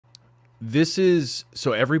This is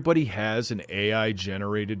so everybody has an AI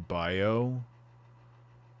generated bio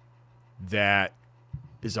that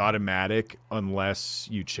is automatic unless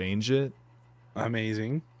you change it.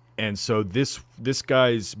 Amazing. And so this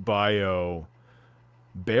guy's bio,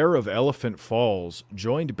 Bear of Elephant Falls,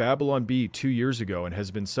 joined Babylon Bee 2 years ago and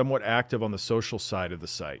has been somewhat active on the social side of the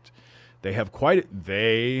site. They have quite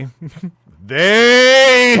they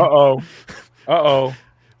they Uh-oh. Uh-oh.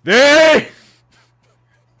 they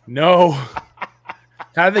No.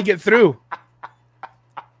 How did they get through?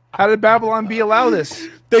 How did Babylon Bee allow this?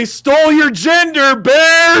 they stole your gender,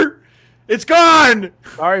 Bear. It's gone.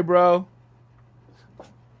 Sorry, bro.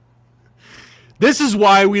 This is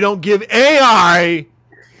why we don't give AI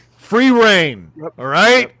free reign. Yep. All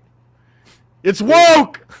right? Yep. It's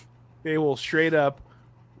woke. They will straight up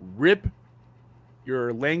rip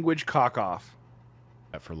your language cock off.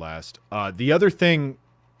 That for last. The other thing.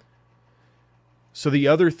 So the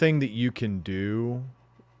other thing that you can do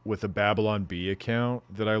with a Babylon Bee account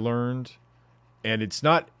that I learned, and it's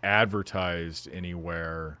not advertised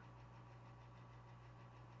anywhere.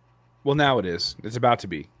 Well, now it is. It's about to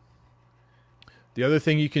be. The other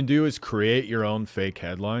thing you can do is create your own fake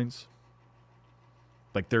headlines.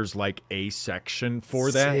 Like there's like a section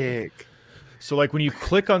for that. Sick. So like when you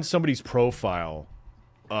click on somebody's profile,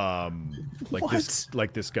 like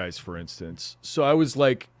What? this guy's for instance. So I was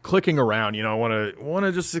like clicking around, you know, I want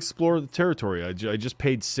to just explore the territory. I just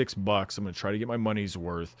paid $6. I'm going to try to get my money's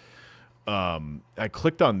worth. I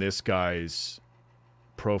clicked on this guy's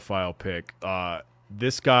profile pic.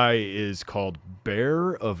 This guy is called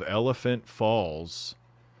Bear of Elephant Falls,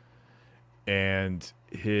 and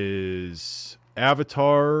his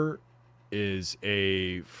avatar is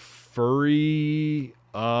a furry,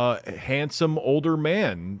 handsome older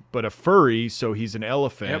man, but a furry, so he's an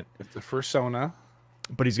elephant. Yep, it's the fursona.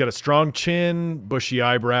 But he's got a strong chin, bushy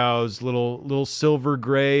eyebrows, little silver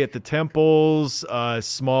gray at the temples,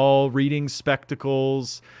 small reading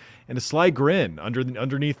spectacles, and a sly grin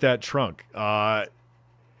underneath that trunk.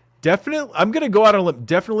 Definitely, I'm gonna go out on a limb.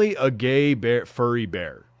 Definitely a gay bear, furry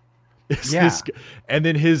bear. Yeah. And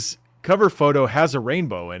then his cover photo has a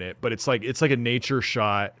rainbow in it, but it's like a nature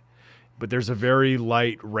shot, but there's a very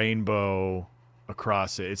light rainbow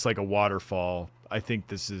across it. It's like a waterfall. I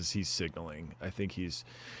think he's signaling. I think he's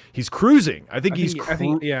cruising. I think he's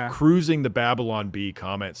cruising the Babylon Bee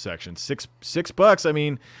comment section. $6. I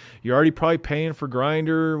mean, you're already probably paying for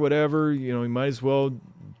Grindr, whatever. You know, you might as well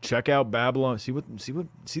check out Babylon. See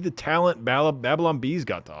the talent Babylon Bee's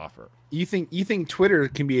got to offer. You think Twitter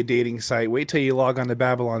can be a dating site? Wait till you log on to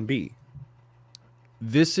Babylon Bee.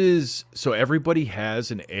 This is so everybody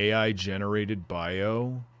has an AI generated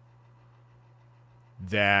bio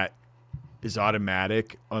that is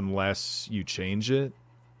automatic unless you change it.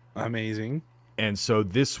 Amazing. And so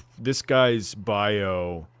this guy's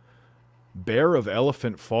bio, Bear of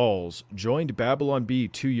Elephant Falls, joined Babylon Bee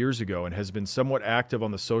 2 years ago and has been somewhat active on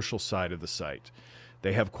the social side of the site.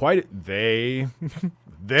 They have quite they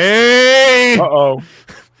Uh-oh.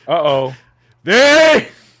 Uh-oh. they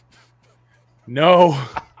No.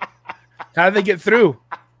 How did they get through?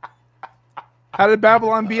 How did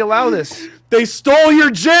Babylon Bee allow this? they stole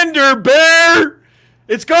your gender, Bear.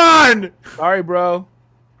 It's gone. Sorry, bro.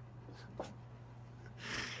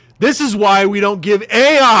 This is why we don't give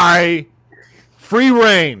AI free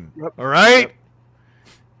reign. Yep. All right? Yep.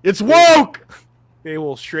 It's woke. They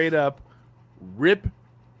will straight up rip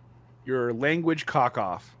your language cock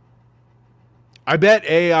off. I bet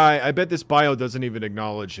this bio doesn't even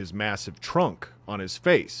acknowledge his massive trunk on his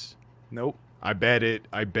face. Nope. I bet it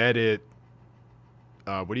I bet it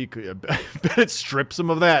strips him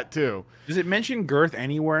of that too. Does it mention girth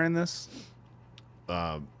anywhere in this?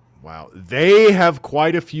 Wow. They have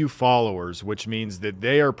quite a few followers, which means that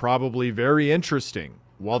they are probably very interesting.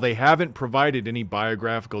 While they haven't provided any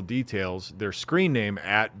biographical details, their screen name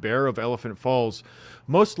 @Bear of Elephant Falls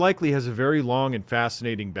most likely has a very long and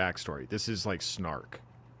fascinating backstory. This is like snark.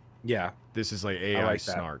 Yeah. This is like AI like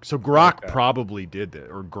snark. So Grok probably did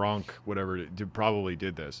that, or Gronk, whatever, probably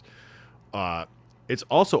did this. It's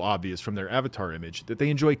also obvious from their avatar image that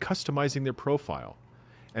they enjoy customizing their profile,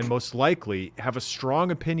 and most likely have a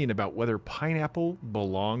strong opinion about whether pineapple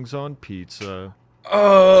belongs on pizza.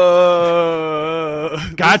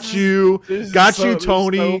 Got you,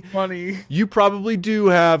 Tony. So funny. You probably do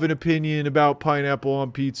have an opinion about pineapple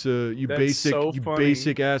on pizza. You That's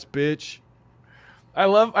basic ass bitch. I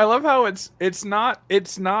love how it's not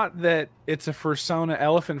that it's a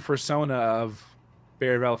elephant fursona of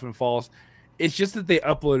Bear of Elephant Falls. It's just that they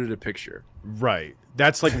uploaded a picture. Right.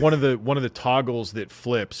 That's like one of the toggles that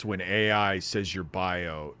flips when AI says your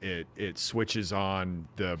bio. It switches on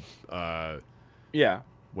the Yeah.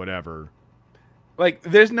 whatever. Like,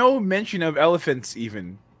 there's no mention of elephants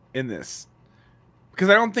even in this, because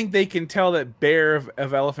I don't think they can tell that Bear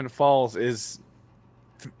of Elephant Falls is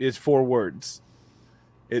 4 words.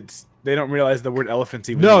 They don't realize the word elephants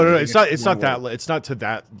even. No, it's not. It's not that. It's not to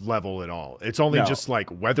that level at all. It's only just like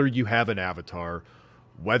whether you have an avatar,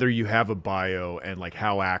 whether you have a bio, and like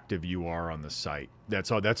how active you are on the site.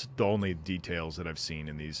 That's all. That's the only details that I've seen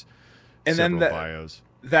in these. And then bios.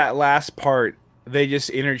 That last part, they just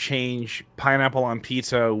interchange pineapple on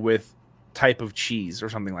pizza with type of cheese or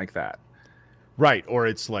something like that. Right, or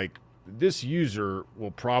it's like this user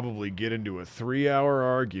will probably get into a 3-hour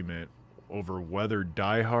argument over whether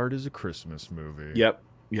Die Hard is a Christmas movie. Yep,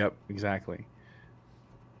 exactly.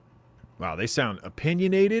 Wow, they sound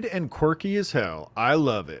opinionated and quirky as hell. I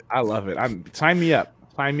love it. Sign me up.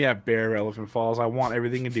 Sign me up, Bear Elephant Falls. I want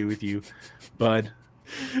everything to do with you, bud.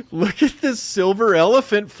 Look at this silver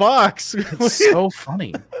elephant fox. It's so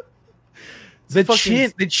funny. The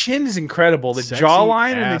chin is incredible. The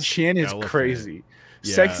jawline and the chin is crazy.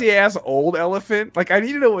 Yeah. Sexy ass old elephant. Like, I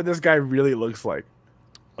need to know what this guy really looks like.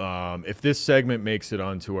 If this segment makes it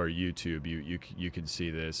onto our YouTube, you can see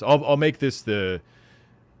this. I'll make this the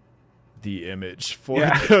image for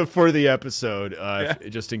for the episode,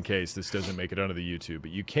 just in case this doesn't make it onto the YouTube.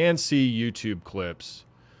 But you can see YouTube clips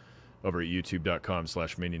over at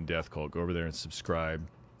youtube.com/Minion Death Cult. Go over there and subscribe,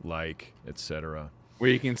 like, etc. Where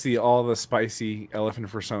you can see all the spicy elephant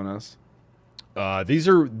personas. These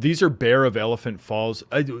are Bear of Elephant Falls.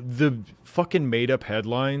 The fucking made up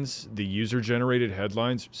headlines, the user generated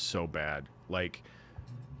headlines, so bad. Like,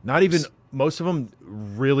 not even most of them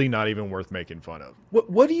really not even worth making fun of.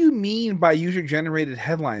 What do you mean by user generated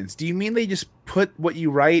headlines? Do you mean they just put what you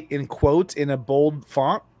write in quotes in a bold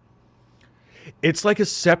font? It's like a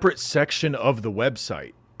separate section of the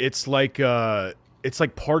website. It's like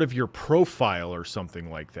part of your profile or something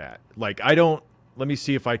like that. Like, let me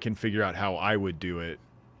see if I can figure out how I would do it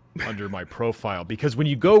under my profile. Because when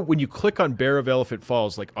you click on Bear of Elephant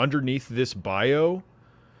Falls, like underneath this bio,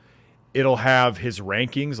 it'll have his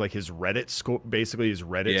rankings, like his Reddit score, basically his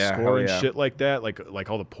Reddit score and shit like that, like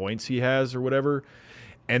all the points he has or whatever.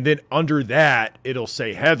 And then under that, it'll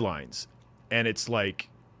say headlines. And it's like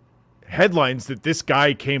headlines that this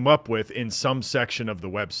guy came up with in some section of the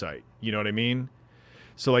website. You know what I mean?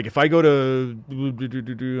 So, like, if I go to,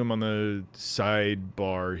 I'm on the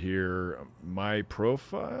sidebar here, my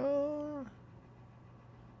profile.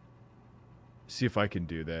 See if I can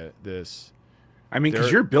do this. I mean,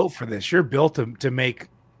 because you're built for this. You're built to make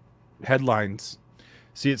headlines.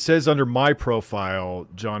 See, it says under my profile,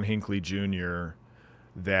 John Hinckley Jr.,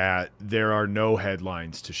 that there are no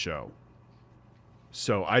headlines to show.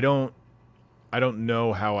 So I don't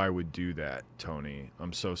know how I would do that, Tony.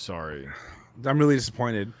 I'm so sorry. I'm really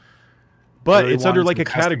disappointed. But it's under like a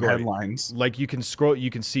category. Headlines. Like you can scroll,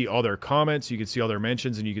 you can see all their comments, you can see all their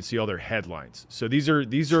mentions, and you can see all their headlines. So these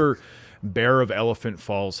are Bear of Elephant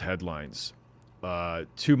Falls headlines.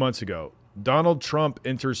 2 months ago, Donald Trump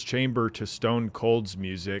enters chamber to Stone Cold's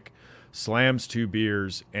music, slams 2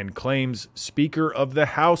 beers, and claims Speaker of the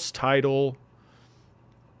House title.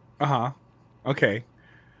 Okay,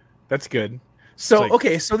 that's good. So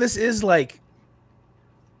so this is like.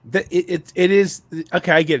 It is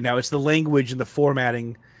okay. I get it now. It's the language and the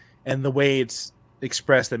formatting and the way it's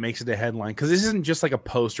expressed that makes it a headline. Because this isn't just like a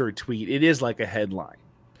post or a tweet. It is like a headline.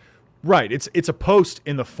 Right. It's a post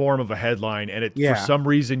in the form of a headline, and for some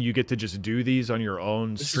reason you get to just do these on your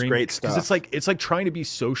own stream. Is great stuff. Because it's like trying to be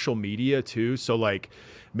social media too. So like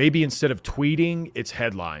maybe instead of tweeting, it's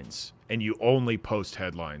headlines, and you only post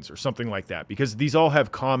headlines or something like that. Because these all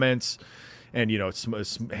have comments, and it's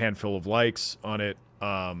a handful of likes on it.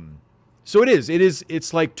 So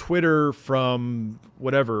it's like Twitter from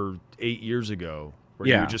whatever 8 years ago, where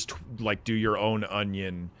you would just like do your own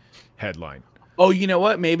Onion headline. Oh, you know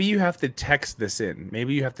what? Maybe you have to text this in.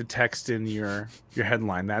 Maybe you have to text in your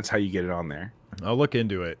headline. That's how you get it on there. I'll look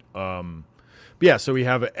into it. Yeah. So we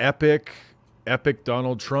have an epic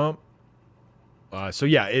Donald Trump. So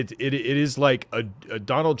yeah, it is like a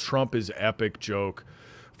Donald Trump is epic joke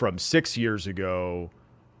from 6 years ago,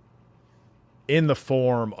 in the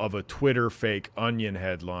form of a Twitter fake Onion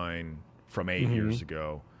headline from 8 years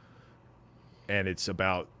ago. And it's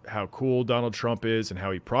about how cool Donald Trump is and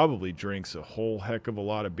how he probably drinks a whole heck of a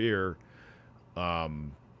lot of beer.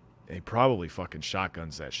 He probably fucking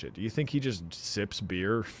shotguns that shit. Do you think he just sips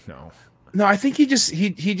beer? No, I think he doesn't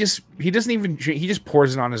even drink. He just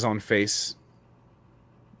pours it on his own face.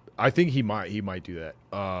 I think he might do that.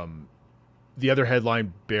 The other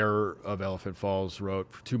headline, Bearer of Elephant Falls wrote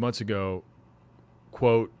 2 months ago,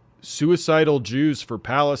 quote, "Suicidal Jews for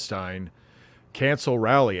Palestine cancel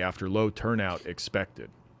rally after low turnout expected."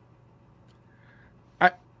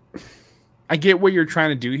 I get what you're trying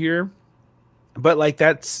to do here, but like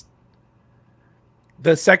that's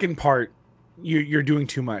the second part. You're doing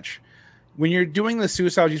too much. When you're doing the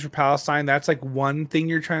suicidal Jews for Palestine, that's like one thing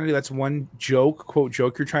you're trying to do. That's one joke, quote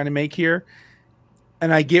joke you're trying to make here.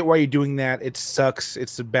 And I get why you're doing that. It sucks.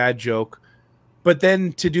 It's a bad joke. But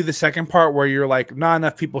then to do the second part where you're like, not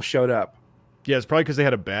enough people showed up. Yeah, it's probably because they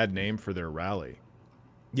had a bad name for their rally.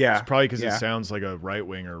 Yeah. It's probably because it sounds like a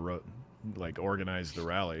right-winger like organized the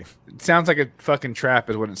rally. It sounds like a fucking trap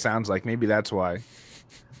is what it sounds like. Maybe that's why.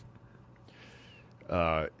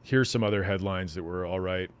 Here's some other headlines that were all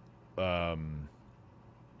right.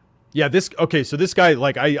 Yeah, so this guy,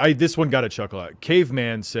 like, this one got a chuckle out.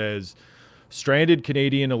 Caveman says, stranded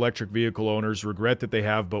Canadian electric vehicle owners regret that they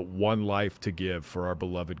have but one life to give for our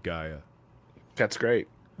beloved Gaia. That's great. I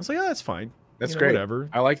was like, oh, that's fine. That's great. Whatever.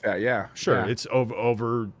 I like that. Yeah. Sure. Yeah. It's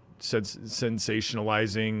over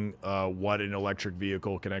sensationalizing what an electric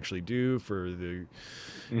vehicle can actually do for the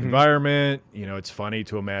environment. You know, it's funny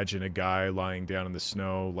to imagine a guy lying down in the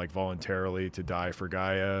snow, like voluntarily to die for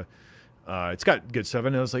Gaia. It's got good stuff.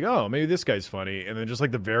 And I was like, oh, maybe this guy's funny. And then just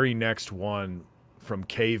like the very next one from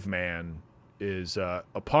Caveman is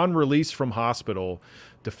upon release from hospital,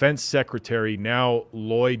 Defense Secretary now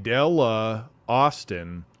Lloydella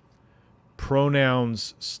Austin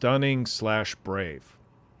pronouns stunning/brave.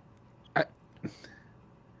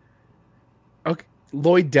 Okay,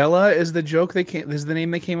 Lloydella is the joke is the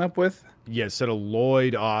name they came up with. Yeah, instead of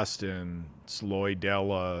Lloyd Austin, it's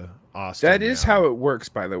Lloydella Austin. That is how it works,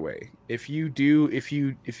 by the way. If you do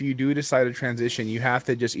decide to transition, you have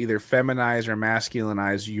to just either feminize or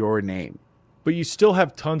masculinize your name. But you still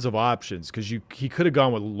have tons of options because he could have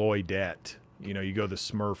gone with Lloydette. You know, you go the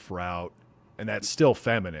Smurf route, and that's still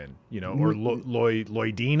feminine. You know, or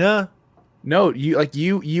Lloydina. No,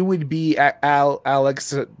 you would be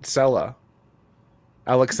Alexella.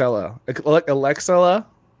 Alexella.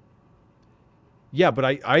 Yeah, but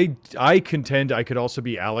I contend I could also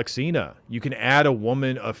be Alexina. You can add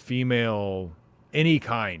a female, any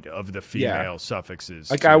kind of the female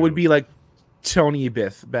suffixes. Like I would be like Tony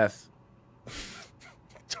Beth.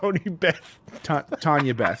 Tony Beth.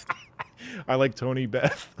 Tanya Beth. I like Tony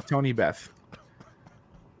Beth. Tony Beth.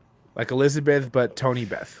 Like Elizabeth, but Tony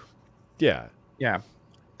Beth. Yeah. Yeah.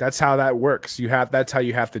 That's how that works. That's how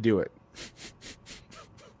you have to do it.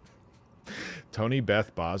 Tony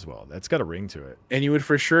Beth Boswell. That's got a ring to it. And you would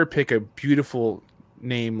for sure pick a beautiful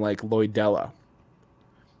name like Lloydella.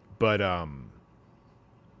 But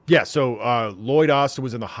yeah, so Lloyd Austin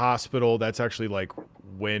was in the hospital. That's actually like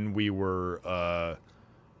when we were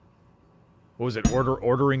what was it?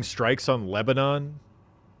 Ordering strikes on Lebanon?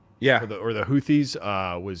 Yeah. Or the Houthis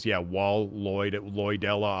while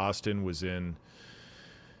Lloydella Austin was in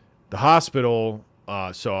the hospital.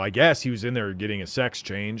 So I guess he was in there getting a sex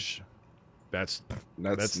change. That's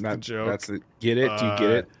not the joke. Get it? Do you get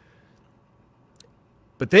it?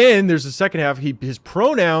 But then there's the second half. His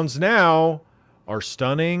pronouns now are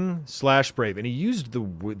stunning/brave, and he used the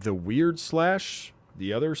weird slash,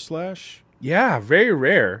 the other slash. Yeah, very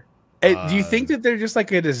rare. Do you think that they're just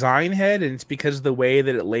like a design head, and it's because of the way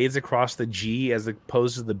that it lays across the G as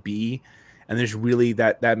opposed to the B, and there's really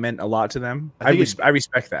that meant a lot to them? I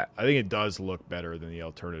respect that. I think it does look better than the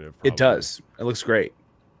alternative. Probably. It does. It looks great.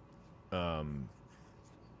 But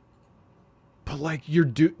like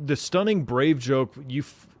the stunning brave joke,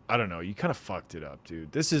 I don't know, you kind of fucked it up,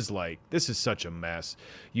 dude. This is such a mess.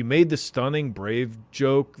 You made the stunning brave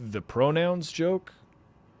joke the pronouns joke.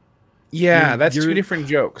 Yeah, that's two different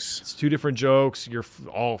jokes. It's two different jokes. You're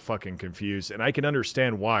all fucking confused, and I can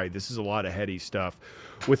understand why. This is a lot of heady stuff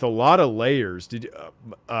with a lot of layers. Did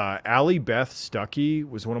Allie Beth Stuckey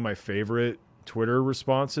was one of my favorite Twitter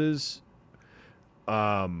responses.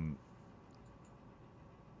 Allie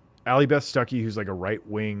Beth Stuckey, who's like a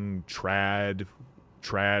right-wing trad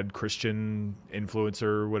Christian influencer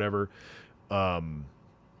or whatever.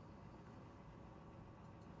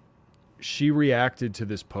 She reacted to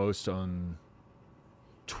this post on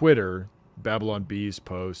Twitter, Babylon B's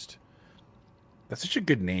post. That's such a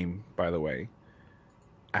good name, by the way.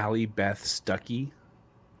 Allie Beth Stuckey.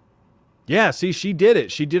 Yeah, see, she did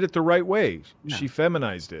it. She did it the right way. Yeah. She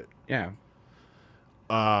feminized it. Yeah.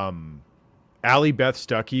 Allie Beth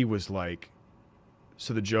Stuckey was like,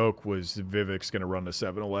 so the joke was Vivek's going to run to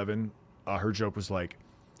 7-Eleven. Her joke was like,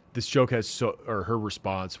 her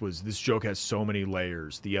response was, this joke has so many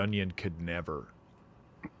layers. The Onion could never.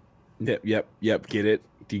 Yep. Get it?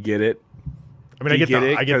 Do you get it? I mean,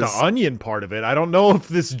 I get the onion part of it. I don't know if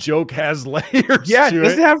this joke has layers. Yeah, to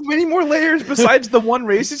does it have many more layers besides the one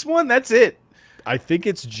racist one? That's it. I think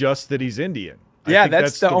it's just that he's Indian. Yeah,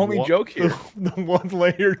 that's the only joke here. The one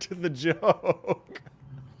layer to the joke.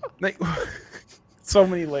 Like, so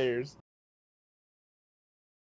many layers.